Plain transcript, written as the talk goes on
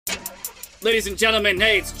Ladies and gentlemen,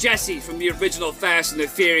 hey, it's Jesse from the original Fast and the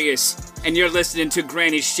Furious, and you're listening to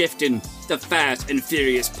Granny Shifting, the Fast and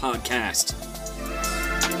Furious podcast.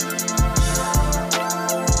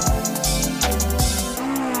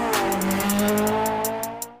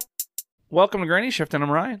 Welcome to Granny Shifting. I'm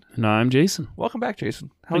Ryan. No, I'm Jason. Welcome back,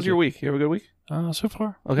 Jason. How was your week? You have a good week? So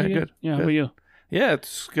far. Okay, good. Yeah, Good. how about you? Yeah,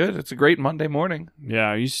 it's good. It's a great Monday morning. Yeah,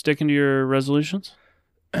 are you sticking to your resolutions?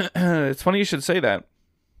 It's funny you should say that.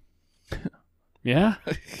 Yeah?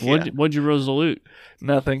 What'd you resolute?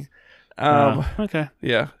 Nothing. Okay.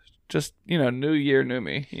 Yeah, just, new year, new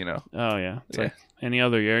me, Oh, yeah. It's Yeah. like any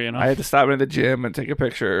other year, I had to stop in the gym and take a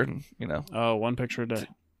picture and, Oh, one picture a day.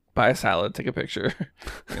 buy a salad, take a picture.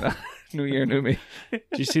 New year, new me.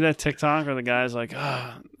 Did you see that TikTok where the guy's like,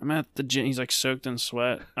 I'm at the gym. He's like soaked in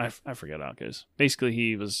sweat. I forget how it goes. Basically,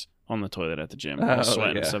 he was on the toilet at the gym, all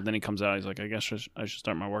sweating and stuff. Then he comes out. He's like, I guess I should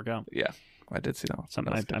start my workout. Yeah, I did see that.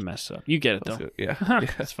 Something I messed up. You get it, though. Good. Yeah.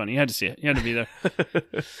 That's funny. You had to see it. You had to be there.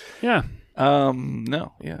 Yeah.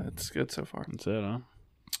 No. Yeah, it's good so far. That's it, huh?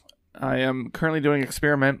 I am currently doing an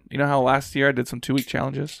experiment. You know how last year I did some 2-week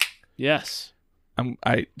challenges? Yes.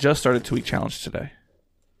 I just started 2-week challenge today.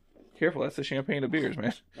 Careful, that's the champagne of beers,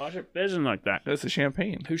 man. Watch it fizzing like that. That's the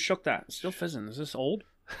champagne. Who shook that? It's still fizzing. Is this old?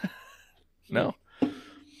 No.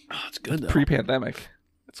 Oh, it's good, though. Pre-pandemic.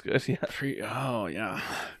 It's good, yeah. Oh, yeah.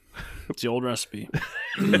 It's the old recipe.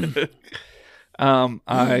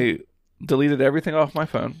 I deleted everything off my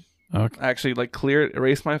phone. Okay. I actually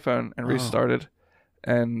erased my phone and restarted.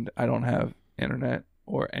 And I don't have internet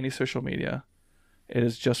or any social media. It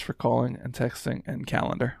is just for calling and texting and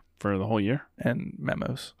calendar. For the whole year? And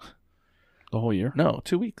memos. The whole year? No,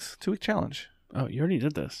 2 weeks. 2-week challenge. Oh, you already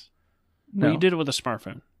did this. No. Well, you did it with a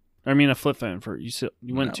smartphone. I mean, a flip phone.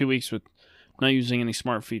 You went 2 weeks with not using any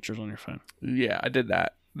smart features on your phone. Yeah, I did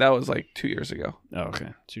that. That was like 2 years ago. Oh,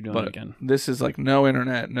 okay. So you're doing it again. This is like no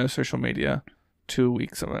internet, no social media. 2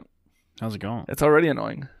 weeks of it. How's it going? It's already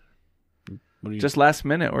annoying. What Just last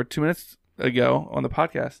minute or 2 minutes ago on the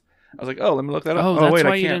podcast, I was like, "Oh, let me look that up." Oh, that's wait,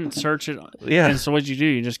 why I you can't. didn't search it. Yeah. And so what'd you do?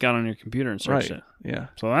 You just got on your computer and searched it. Yeah.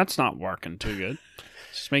 So that's not working too good.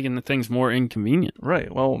 It's just making the things more inconvenient. Right.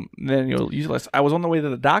 Well, then you'll use less. I was on the way to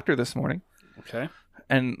the doctor this morning, Okay.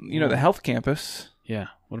 and the health campus, Yeah.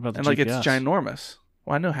 What about the and GPS? it's ginormous.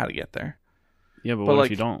 Well, I know how to get there, Yeah, but but what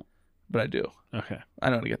if you don't? but I do. Okay. I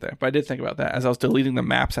know how to get there. But I did think about that as I was deleting the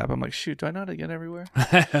Maps app. I'm like, shoot, do I know how to get everywhere?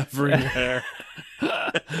 Everywhere.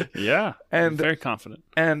 Yeah. And- I'm very confident.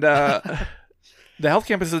 And the health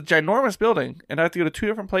campus is a ginormous building, and I have to go to 2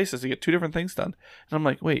 different places to get 2 different things done. And I'm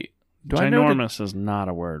like, wait, do I know Ginormous is not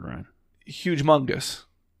a word, Ryan. huge-mongous?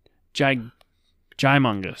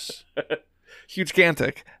 Gymongous.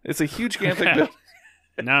 Huge-gantic. It's a huge-gantic building.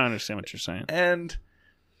 Now I understand what you're saying.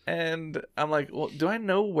 And I'm like, well, do I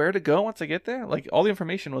know where to go once I get there? Like, all the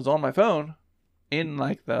information was on my phone in,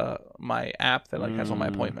 like, my app that, like, has all my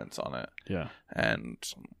appointments on it. Yeah. And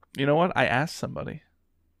you know what? I asked somebody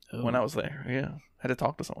when I Oh. was there. Yeah. I had to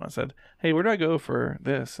talk to someone. I said, hey, where do I go for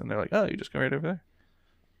this? And they're like, oh, you just go right over there.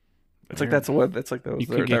 It's like, that's like You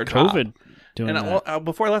their could get job. COVID doing And that.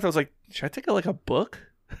 before I left, I was like, should I take a book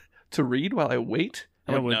to read while I wait?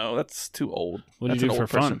 I'm Yeah, like, no, that's too old. What do That's you do an for old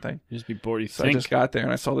person fun? thing. You just be bored. You So I think. just got there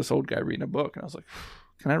and I saw this old guy reading a book, and I was like,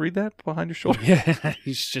 can I read that behind your shoulder? Yeah.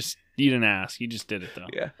 You didn't ask. You just did it though.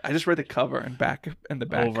 Yeah. I just read the cover and back and the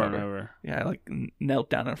back Over cover. and over. Yeah, I knelt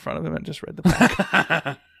down in front of him and just read the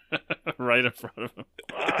back. Right in front of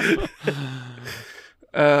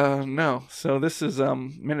him. No. So this is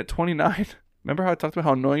minute 29. Remember how I talked about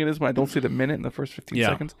how annoying it is when I don't see the minute in the first 15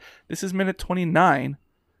 seconds? This is minute 29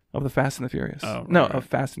 of the Fast and the Furious. Oh, right. Of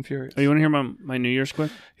Fast and Furious. Oh, you want to hear about my New Year's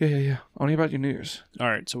quick? Yeah. Only about your New Year's. All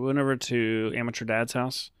right. So we went over to Amateur Dad's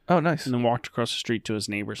house Oh, nice. and then walked across the street to his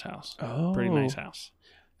neighbor's house. Oh. Pretty nice house.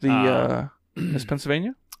 The Miss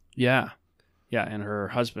Pennsylvania? Yeah. Yeah. And her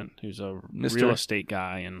husband, who's a Mr. real estate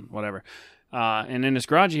guy and whatever. And in his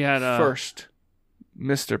garage, he had First,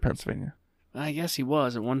 Mr. Pennsylvania. I guess he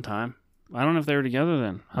was at one time. I don't know if they were together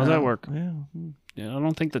then. How's that work? Yeah. Yeah, I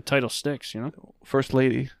don't think the title sticks, you know? First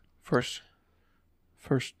lady. First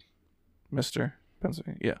Mr.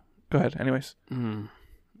 Pennsylvania. Yeah. Go ahead. Anyways.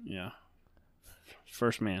 Yeah.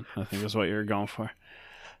 First man, I think is what you were going for.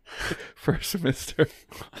 First Mr.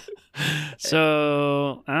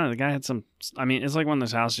 So, I don't know, the guy had some, I mean, it's like one of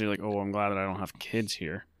those houses you're like, oh, I'm glad that I don't have kids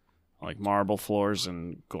here. Like marble floors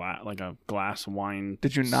and like a glass wine.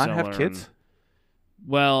 Did you not have cellar kids?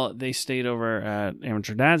 Well, they stayed over at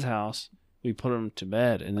Amateur Dad's house. We put them to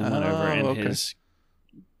bed and then went over, and his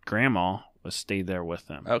grandma stayed there with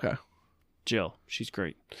them. Okay. Jill, she's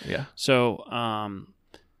great. Yeah. So,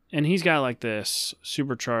 And he's got like this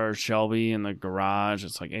supercharged Shelby in the garage.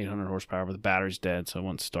 It's like 800 horsepower, but the battery's dead, so it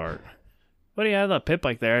won't start. But he had a pit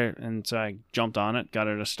bike there, and so I jumped on it, got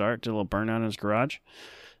it to start, did a little burnout in his garage.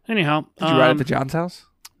 Anyhow. Did you ride at the John's house?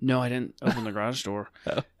 No, I didn't open the garage door.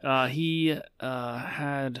 He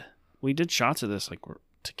we did shots of this, like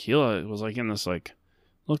tequila. It was like in this, like,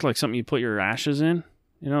 looked like something you put your ashes in.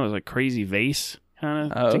 You know, it was like crazy vase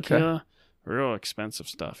kind of tequila. Okay. Real expensive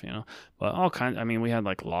stuff, you know. But all kinds. I mean, we had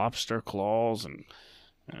like lobster claws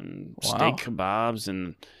and steak kebabs,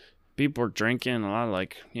 and people were drinking a lot of,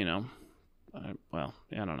 like, you know. I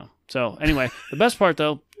don't know. So anyway, the best part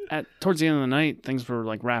though, towards the end of the night, things were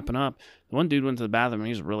like wrapping up. The one dude went to the bathroom and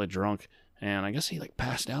he was really drunk, and I guess he like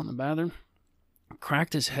passed out in the bathroom,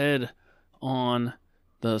 cracked his head on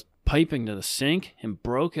the piping to the sink and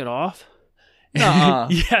broke it off. Yeah,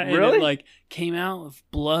 really? It like came out with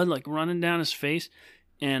blood like running down his face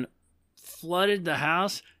and flooded the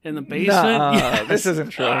house in the basement. Yes. This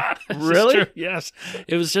isn't true. Really? True. Yes.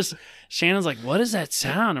 It was just, Shannon's like, what is that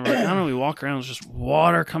sound? And we're like, I don't know. We walk around, it was just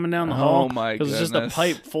water coming down the hall. Oh my goodness. It was just a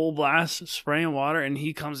pipe full blast spraying water, and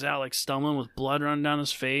he comes out like stumbling with blood running down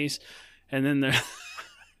his face. And then there,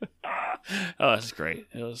 oh, it's great.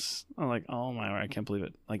 I'm like, oh my word, I can't believe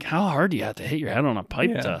it. Like, how hard do you have to hit your head on a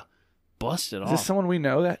pipe to bust it off? Is this someone we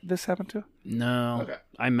know that this happened to? No. Okay.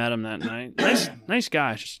 I met him that night. Nice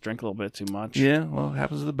guy. Just drank a little bit too much. Yeah, well, it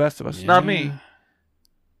happens to the best of us. Yeah. Not me.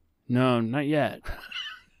 No, not yet.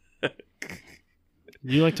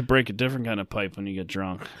 You like to break a different kind of pipe when you get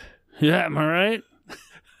drunk. Yeah, am I right?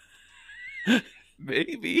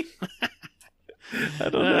 Maybe. I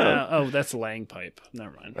don't know. Oh, that's Lang pipe.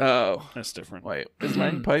 Never mind. Oh. That's different. Wait, is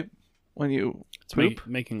Lang pipe when you poop?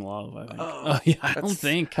 Making love, I think. Oh yeah, I don't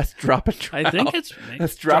think. That's dropping trowel. I think it's...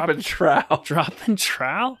 That's dropping trowel. Dropping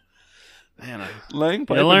trowel? Man, Lang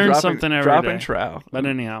pipe. You learn something every day. Dropping trowel. But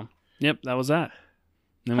anyhow, yep, that was that.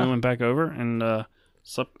 Then we went back over and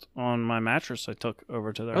slept on my mattress I took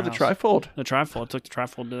over to their house. Oh, the trifold. The trifold. I took the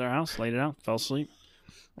trifold to their house, laid it out, fell asleep.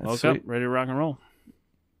 Woke up, ready to rock and roll.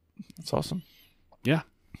 That's awesome. Yeah.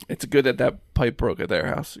 It's good that pipe broke at their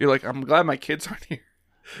house. You're like, I'm glad my kids aren't here.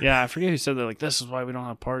 Yeah, I forget who said that. Like, this is why we don't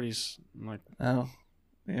have parties. I'm like, oh,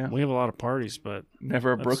 yeah. We have a lot of parties, but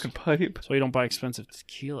never a broken pipe. So you don't buy expensive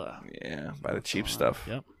tequila. Yeah, buy the cheap stuff.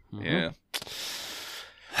 Yep. Mm-hmm. Yeah.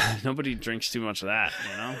 Nobody drinks too much of that,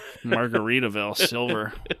 you know? Margaritaville,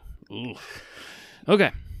 silver. Ooh.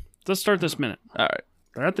 Okay, let's start this minute. All right.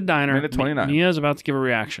 They're at the diner. Minute 29. Mia's about to give a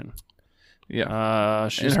reaction. Yeah.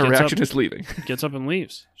 And her reaction is leaving. Gets up and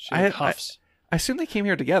leaves. She huffs. I assume they came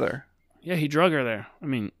here together. Yeah, he drug her there. I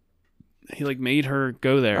mean, he like made her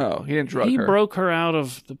go there. Oh, he didn't drug her. He broke her out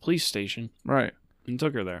of the police station. Right. And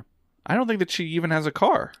took her there. I don't think that she even has a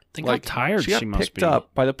car. Think how tired she must be. She got picked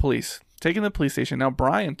up by the police, taken to the police station. Now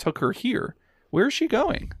Brian took her here. Where is she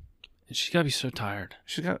going? She's got to be so tired.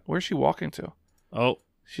 Where's she walking to? Oh.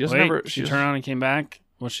 She doesn't she turned around and came back.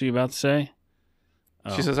 What's she about to say?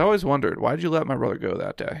 Oh. She says, I always wondered, why did you let my brother go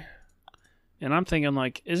that day? And I'm thinking,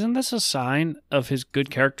 like, isn't this a sign of his good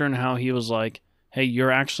character and how he was like, hey,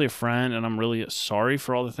 you're actually a friend and I'm really sorry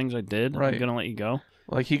for all the things I did. Right. I'm going to let you go.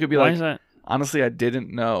 Like, he could be honestly, I didn't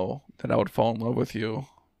know that I would fall in love with you.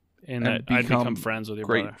 And that I'd become friends with your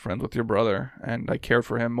brother. Great friends with your brother. And I cared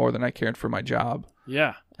for him more than I cared for my job.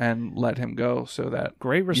 Yeah. And let him go so that...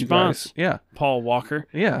 Great response. Yeah. Paul Walker.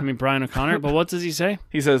 Yeah. I mean, Brian O'Connor. But what does he say?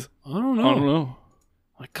 He says, I don't know.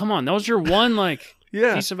 Like, come on. That was your one,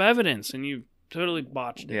 piece of evidence. And you totally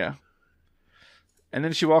botched it. Yeah. And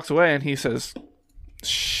then she walks away and he says,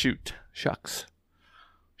 shoot. Shucks.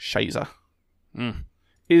 Shiza.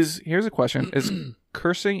 Here's a question. Is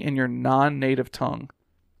cursing in your non-native tongue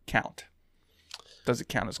count? Does it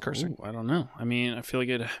count as cursing? Ooh, I don't know. I mean, I feel like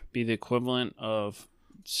it'd be the equivalent of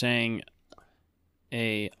saying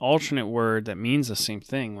a alternate word that means the same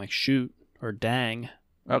thing, like shoot or dang.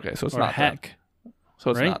 Okay, so it's or not heck. Then.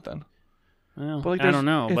 So it's not then. Well, I don't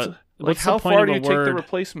know. But like, how far do you take the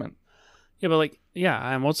replacement? Yeah, but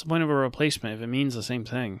and what's the point of a replacement if it means the same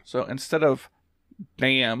thing? So instead of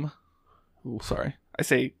damn, I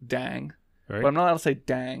say dang, right. But I'm not allowed to say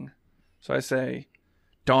dang. So I say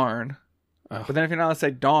darn. Oh. But then if you're not allowed to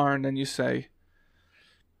say darn, then you say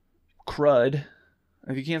crud.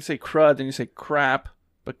 If you can't say crud, then you say crap.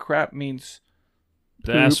 But crap means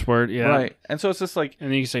the S word, yeah. Right. And so it's just like...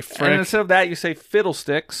 And then you say frick. And instead of that, you say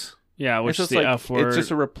fiddlesticks. Yeah, which is the F word. It's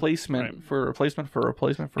just a replacement for a replacement for a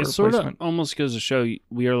replacement for a replacement. It sort of almost goes to show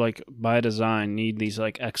we are, by design, need these,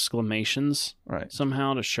 exclamations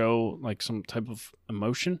somehow to show, some type of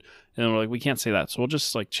emotion. And then we're like, we can't say that. So we'll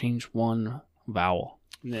just, change one vowel.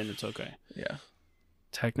 And then it's okay. Yeah.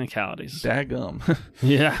 Technicalities. Daggum.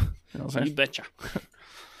 Yeah. You know what I'm saying? You betcha.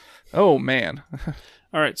 Oh, man.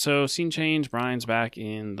 All right, so scene change. Brian's back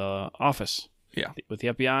in the office. Yeah. With the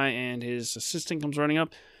FBI, and his assistant comes running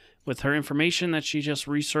up with her information that she just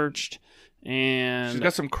researched. And She's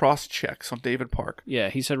got some cross checks on David Park. yeah,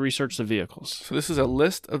 he said research the vehicles. So this is a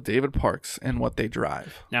list of David Parks and what they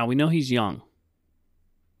drive. Now, we know he's young.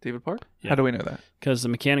 David Park? Yeah. How do we know that? Because the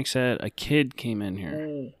mechanic said a kid came in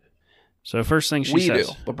here. So first thing she We says...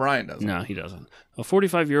 do, but Brian doesn't. No, he doesn't. A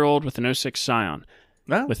 45-year-old with an 06 Scion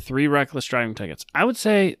No? with 3 reckless driving tickets. I would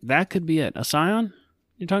say that could be it. A Scion?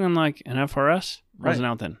 You're talking like an FRS? Wasn't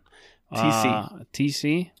out then. TC.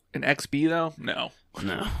 TC? An XB, though? No.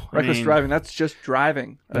 No. Reckless driving, that's just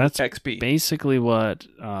driving. That's XB. basically what...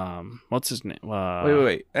 what's his name?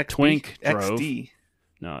 Wait. XB? Twink drove. XD.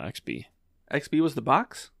 No, XB. XB was the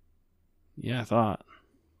box? Yeah, I thought.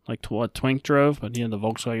 Like what Twink drove, but he had the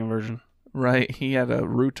Volkswagen version. Right. He had a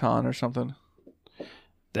Rutan or something.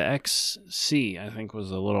 The XC, I think, was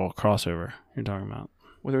a little crossover you're talking about.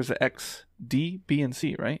 Well, there was the XD, B, and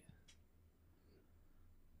C, right?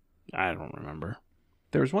 I don't remember.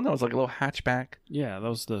 There was one that was like a little hatchback. Yeah, that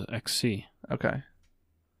was the XC Okay.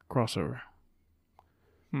 crossover.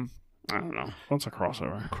 Hmm. I don't know. What's a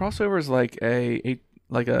crossover? Crossover is like a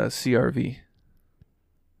CRV.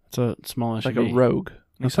 It's a small SUV. Like a Rogue.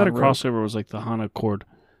 I thought a Nissan Rogue. crossover was like the Honda Accord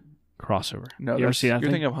crossover. No, you ever see that you're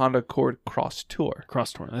thing? thinking of Honda Accord Cross Tour.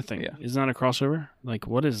 Cross Tour, that thing. Yeah. Isn't that a crossover? Like,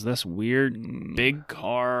 what is this weird big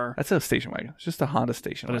car? That's a station wagon. It's just a Honda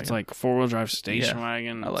station But wagon. it's like 4-wheel-drive station Yeah,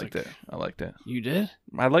 wagon. I It's liked like, it. I liked it. You did?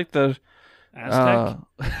 I liked the Aztec?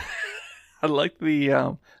 I liked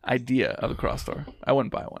the idea of a cross tour. I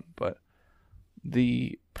wouldn't buy one, but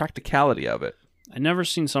the practicality of it. I've never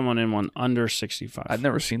seen someone in one under 65. I've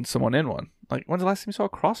never seen someone in one. Like, when's the last time you saw a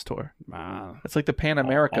cross tour? Wow. It's like the Pan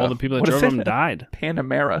America. All the people that What is drove them it? died.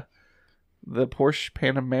 Panamera. The Porsche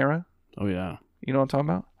Panamera. Oh, yeah. You know what I'm talking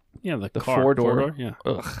about? Yeah, the car. four-door. Four-door, yeah.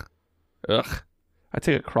 Ugh. I'd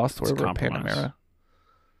take a cross tour It's a over a compromise. Panamera.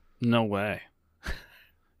 No way.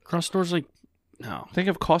 Cross doors, like, no. Think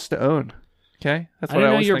of cost to own. Okay? That's I what didn't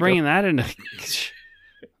know always you were think bringing of. that into...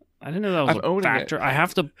 I didn't know that was I'm a owning factor. it. I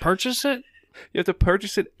have to purchase it? You have to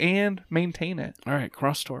purchase it and maintain it. All right,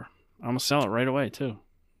 cross tour. I'm going to sell it right away, too.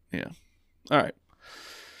 Yeah. All right.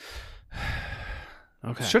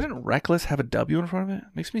 Okay. Shouldn't reckless have a W in front of it?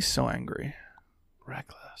 Makes me so angry.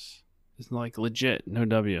 Reckless. It's like legit, no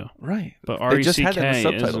W. Right. But They just had that in the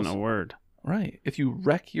R-E-C-K isn't subtitles. a word. Right. If you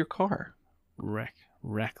wreck your car.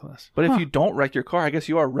 Reckless. But if you don't wreck your car, I guess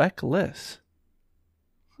you are reckless.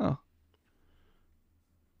 Huh.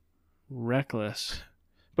 Reckless.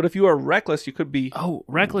 But if you are reckless, you could be... Oh,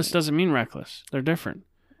 reckless doesn't mean reckless. They're different.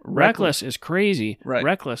 Reckless is crazy. Right.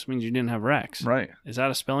 Reckless means you didn't have Rex. Right. Is that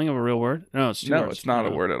a spelling of a real word? No, it's two No, words. it's not a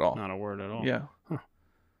No, word at all. Not a word at all. Yeah.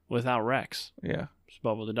 Without Rex. Yeah.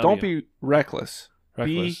 Spelled with a W. Don't be reckless.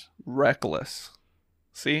 Reckless. Be reckless.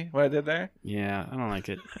 See what I did there? Yeah, I don't like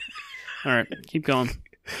it. All right, keep going.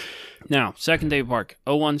 Now, second Dave Park.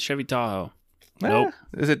 01 Chevy Tahoe. Nope.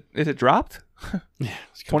 Is it dropped? Yeah.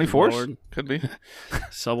 24s? Could be.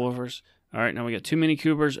 Subwoofers. All right, now we got 2 Mini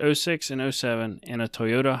Coopers, 06 and 07, and a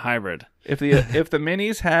Toyota Hybrid. If the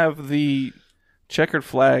minis have the checkered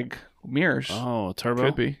flag mirrors, Oh, turbo.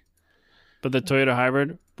 could be. But the Toyota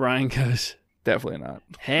Hybrid, Brian goes, Definitely not.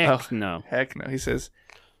 heck Oh. no. Heck no. He says,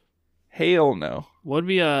 hail no. Would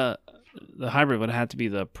be the hybrid would have to be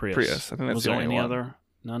the Prius. Prius. I think that's Was the there only any one. other?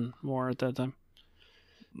 None more at that time?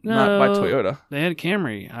 Not by No. Toyota. They had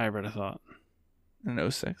Camry hybrid, I thought. An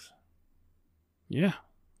 06. Yeah.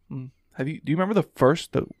 Do you remember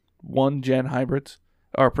the 1 gen hybrids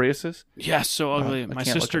or Priuses? Yes, so ugly. I My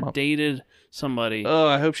can't look sister them up. dated somebody. Oh,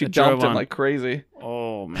 I hope she That drove dumped him on- like crazy.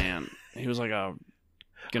 Oh man, he was like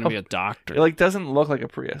gonna be a doctor. It like doesn't look like a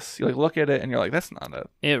Prius. You like look at it and you're like, that's not a.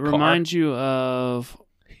 It reminds you of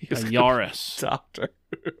He a was Yaris. doctor.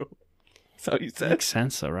 That's what you said. Makes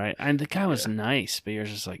sense though, right? And the guy was nice, but you're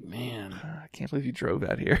just like, man, I can't believe you drove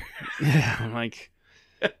that here. yeah, I'm like,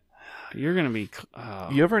 you're gonna be.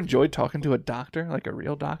 You ever enjoyed talking to a doctor, like a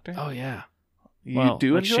real doctor? Oh yeah. You Well,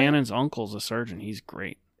 do like enjoy it? Shannon's uncle's a surgeon. He's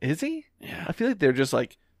great. Is he? Yeah. I feel like they're just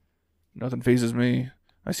like, nothing phases me.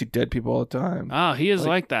 I see dead people all the time. Oh, he is Like-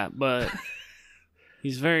 like that, but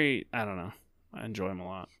he's very. I don't know. I enjoy him a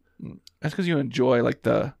lot. That's because you enjoy like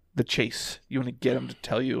the chase. You want to get him to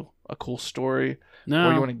tell you a cool story, No,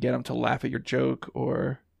 or you want to get him to laugh at your joke,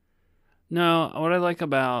 or no. What I like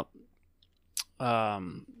about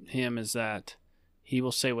him is that he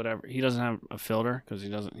will say whatever. He doesn't have a filter because he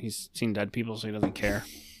doesn't. He's seen dead people, so he doesn't care.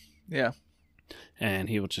 yeah, And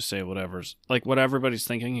he will just say whatever's like what everybody's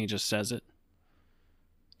thinking. He just says it.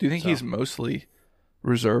 Do you think So- he's mostly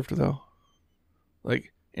reserved though?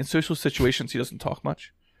 Like in social situations, he doesn't talk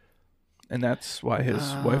much, and that's why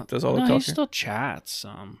his wife does all the talking. He still chats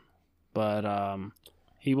some, but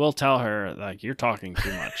he will tell her like you're talking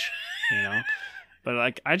too much, you know. But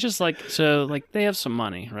like I just like so like they have some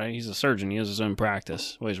money, right? He's a surgeon. He has his own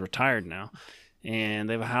practice. Well, he's retired now, and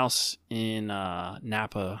they have a house in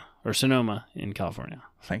Napa or Sonoma in California.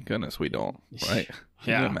 Thank goodness we don't, right? Can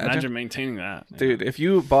Yeah, you imagine maintaining that, dude. If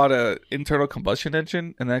you bought a internal combustion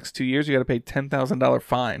engine in the next 2 years, you got to pay $10,000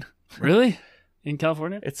 fine. Really? In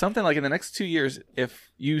California? It's something like in the next 2 years,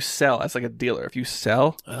 if you sell as like a dealer, if you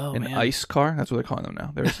sell an ICE car, that's what they're calling them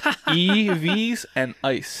now. There's EVs and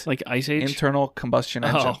ICE, like Ice Age, internal combustion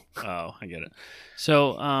engine. Oh, I get it.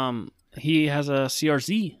 So, he has a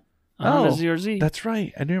CRZ. Oh, a CRZ. That's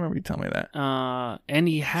right. I do remember you telling me that. And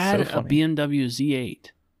he had So a funny. BMW Z8.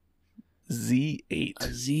 Z8. A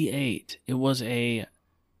Z8. It was a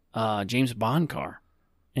James Bond car,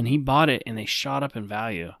 and he bought it, and they shot up in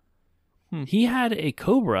value. He had a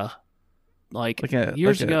Cobra, like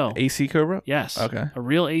years ago. AC Cobra? Yes. Okay. A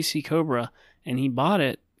real AC Cobra, and he bought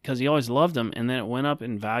it because he always loved them, and then it went up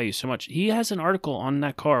in value so much. He has an article on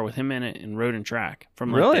that car with him in it in Road and Track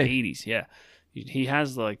from like Really? the 80s. Yeah. He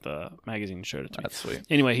has like the magazine showed it to me. That's sweet.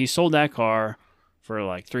 Anyway, he sold that car for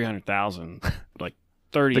like $300,000 like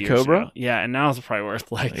 30 The years Cobra? ago. Yeah, and now it's probably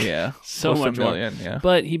worth like Yeah. so Close much to $1 million, yeah.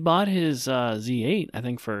 But he bought his Z8 I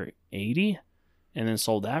think for 80 and then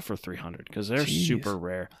sold that for 300 because they're Jeez. super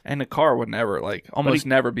rare. And a car would never almost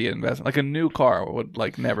never be an investment. Like a new car would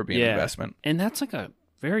like never be an investment. And that's like a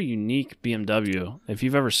very unique BMW if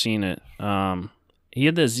you've ever seen it. He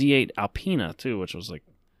had the Z8 Alpina too, which was like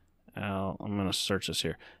I'm gonna search this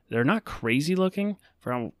here. They're not crazy looking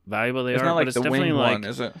for how valuable they It's are, not like but it's the definitely wing like one,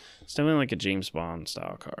 is it? it's definitely like a James Bond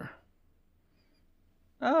style car.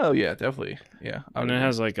 Oh yeah, definitely. Yeah. I would And it agree.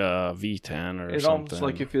 has like a V10 or It's something. almost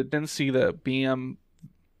like if you didn't see the BM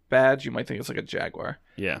badge, you might think it's like a Jaguar.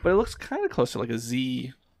 Yeah. But it looks kind of close to like a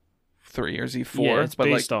Z3 or Z4. Yeah, it's but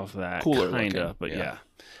based like off that. cooler Kind of, looking, but yeah.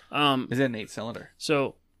 yeah. Is it an 8-cylinder?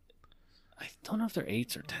 So, I don't know if they're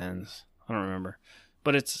 8s or 10s. I don't remember.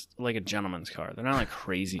 But it's like a gentleman's car. They're not like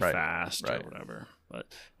crazy Right, fast right. or whatever. But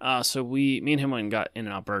so me and him went and got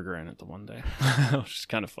In-N-Out Burger in it the one day, which is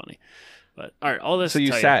kind of funny. But all right, all this. So to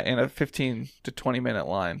you tell sat in a 15 to 20 minute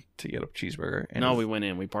line to get a cheeseburger. And No, we went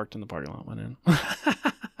in. We parked in the parking lot. Went in.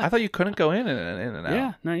 I thought you couldn't go in and out.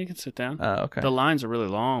 Yeah, no, you can sit down. Oh, okay. The lines are really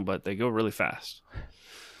long, but they go really fast.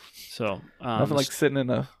 So Nothing like sitting in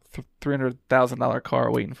a $300,000 car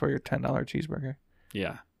waiting for your $10 cheeseburger.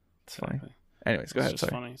 yeah. It's funny. Anyways, go ahead. It's just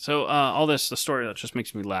Sorry. funny. So all this, the story that just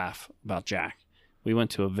makes me laugh about Jack. We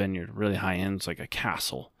went to a vineyard, really high end. It's like a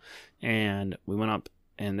castle, and we went up,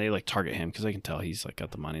 and they like target him because they can tell he's like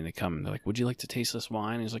got the money. And they come and they're like, "Would you like to taste this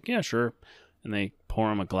wine?" And he's like, "Yeah, sure." And they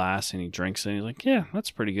pour him a glass, and he drinks it. And he's like, "Yeah,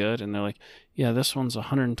 that's pretty good." And they're like, "Yeah, this one's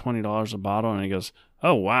 $120 a bottle." And he goes,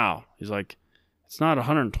 "Oh wow." He's like, "It's not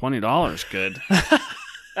 $120 good."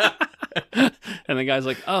 And the guy's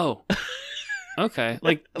like, "Oh." Okay,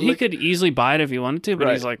 like he could easily buy it if he wanted to, but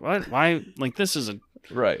Right. he's like, "What? Why? Like this is a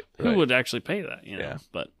Right. who would actually pay that?" You know. Yeah.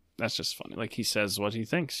 But that's just funny. Like he says what he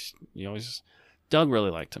thinks. You always. Doug really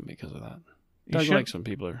liked him because of that. Doug likes when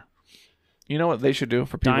people are You know what they should do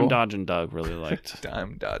for people? dime dodging. Doug really liked.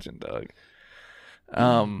 Dime dodging Doug.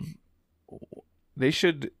 They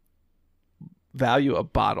should value a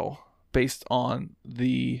bottle based on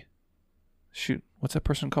the what's that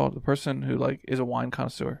person called? The person who like is a wine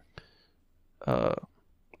connoisseur. I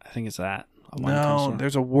think it's that. A wine No, connoisseur.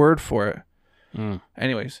 there's a word for it. Mm.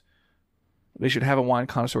 Anyways, they should have a wine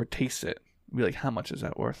connoisseur taste it. Be like, how much is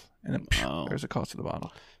that worth? And then there's the cost of the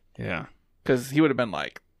bottle. Yeah. Because he would have been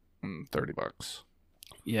like $30.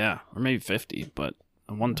 Yeah, or maybe 50, but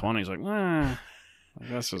 120 is like, I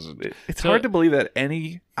guess is It's hard to believe that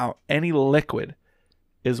any liquid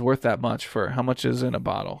is worth that much for how much is in a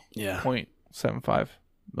bottle. Yeah. 0.75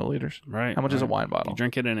 milliliters. Right. How much is a wine bottle? You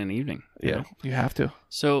drink it in an evening. You know? You have to.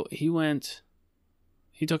 So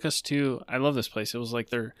he took us to, I love this place. It was like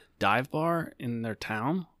their dive bar in their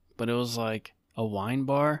town, but it was like a wine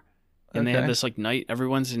bar. And they had this like night, every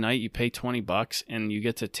Wednesday night, you pay $20 and you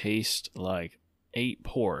get to taste like 8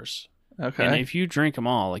 pours. Okay. And if you drink them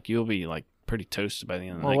all, like you'll be like pretty toasted by the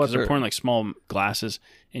end of the night. Well, Because they're pouring like small glasses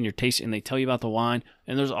and you're tasting, and they tell you about the wine.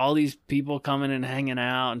 And there's all these people coming and hanging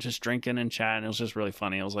out and just drinking and chatting. It was just really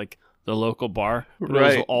funny. It was like the local bar, but it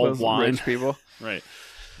was all Those wine. rich people. Right.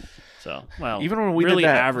 So, well, Even when we really did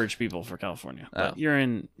that, average people for California. But you're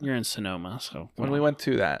in Sonoma, so when we went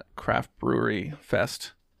to that craft brewery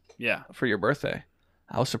fest yeah, for your birthday,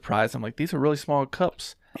 I was surprised. I'm like, these are really small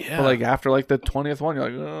cups. Yeah. But like after like the 20th one, you're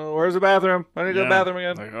like, oh, where's the bathroom? I need to go to the bathroom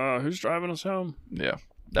again. Like, oh, who's driving us home? Yeah.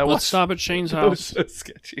 Let's stop at Shane's That was house. so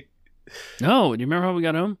sketchy. No, do you remember how we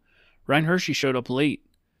got home? Ryan Hershey showed up late.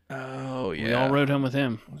 Oh, yeah. We all rode home with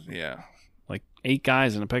him. Yeah. Like 8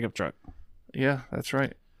 guys in a pickup truck. Yeah, that's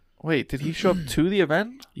right. Wait, did he show up to the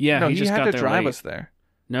event? Yeah, no, he just had got to there drive late. us there.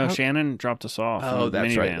 No, Shannon dropped us off. Oh, in the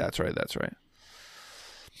that's right. minivan. That's right.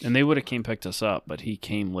 And they would have came picked us up, but he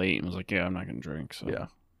came late and was like, "Yeah, I'm not going to drink." So Yeah.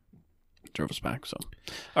 drove us back. So,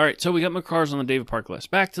 all right. So we got more cars on the David Park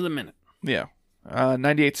list. Back to the minute. Yeah.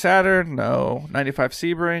 98 Saturn, no. 95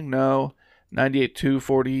 Sebring, no. 98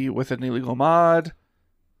 240 with an illegal mod.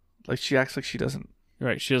 Like, she acts like she doesn't. You're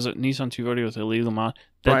right. She has a Nissan 240 with illegal mod.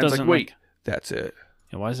 That Brian's doesn't like, wait, that's it.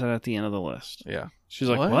 Yeah, why is that at the end of the list? Yeah. She's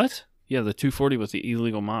like, what? Yeah, the 240 with the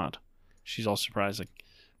illegal mod. She's all surprised. Like,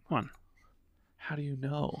 come on. How do you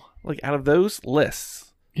know? Like, out of those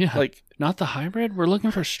lists. Yeah. Like, not the hybrid? We're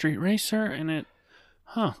looking for Street Racer and it.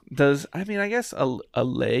 Huh. I guess a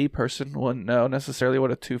lay person wouldn't know necessarily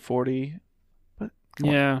what a 240. But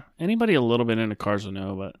yeah. Anybody a little bit into cars would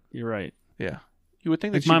know, but you're right. Yeah. You would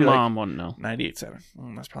think that Like she'd my be mom like, wouldn't know. 98 Saturn.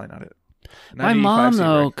 That's probably not it. My mom,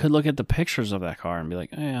 though, Sebring. could look at the pictures of that car and be like,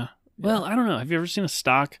 oh, yeah. Well, I don't know. Have you ever seen a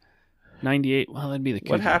stock 98? Well, that'd be the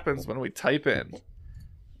What Cougar. happens when we type in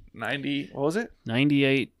 90? What was it?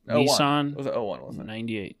 98 01. Nissan. Was it 01? Wasn't it?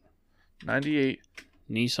 98 98.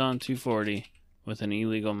 Nissan 240 with an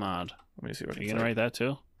illegal mod. Let me see what Are you going to write that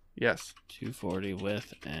too? Yes. 240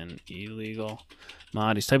 with an illegal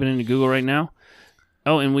mod. He's typing it into Google right now.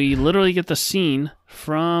 Oh, and we literally get the scene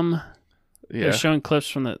from... Yeah. They're showing clips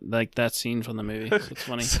from that scene from the movie. So it's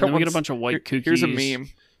funny. And then we get a bunch of white kookies. Here's a meme.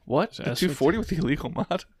 What? So The 240 with the illegal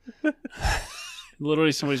mod?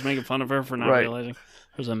 Literally, somebody's making fun of her for not Right. realizing.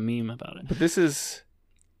 There's a meme about it. But this is...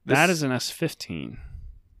 That is an S15.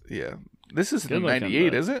 Yeah. This is a Good looking, 98,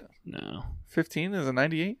 but- is it? No. 15 is a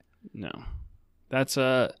 98? No. That's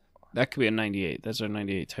a... That could be a 98. That's our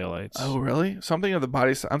 98 taillights. Oh, really? Something of the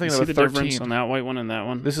body... I'm You thinking see of a the 13. difference on that white one and that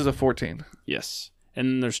one? This is a 14. Yes.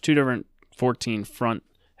 And there's 2 different 14 front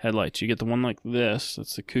headlights. You get the one like this.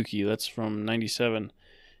 That's the kooky. That's from 97,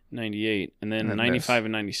 98. And then 95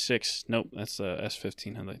 and 96. Nope. That's the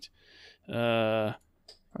S15 headlights.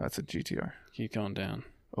 That's a GTR. Keep going down.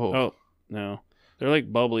 Oh. Oh, no. They're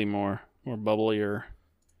like bubbly more bubblier.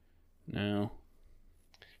 No.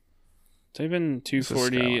 Type in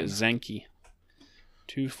 240 Zenki.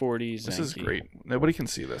 240 Zenki. This is great. Nobody can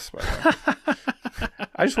see this, by the way.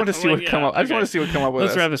 I just want to see what come up. I just want to see what come up with.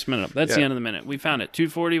 Let's this. wrap this minute up. That's the end of the minute. We found it.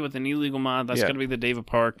 240 with an illegal mod. That's got to be the David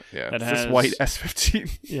Park. Yeah, that it's has this white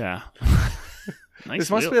S15. Yeah. Nice. This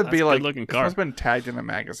must wheel. be like looking this car. must have been tagged in a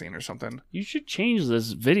magazine or something. You should change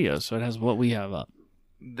this video so it has what we have up.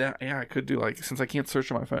 Yeah, I could do since I can't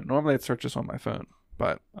search on my phone. Normally I'd search this on my phone,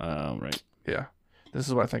 but Right. yeah, this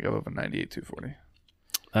is what I think of a 98 240.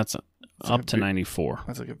 That's up to 94.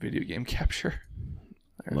 That's like a video game capture.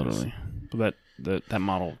 There it is. Literally. But that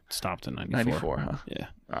model stopped at 94. 94, huh? Yeah.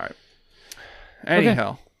 All right.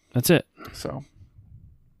 Anyhow, That's it. so You want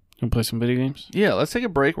to play some video games? yeah, let's take a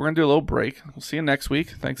break. We're gonna do a little break. We'll see you next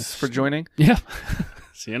week. Thanks for joining. Yeah.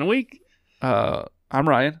 See you in a week. I'm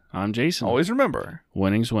Ryan. I'm Jason. Always remember,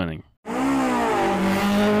 Winning's winning.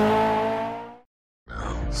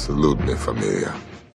 Salute me, familia.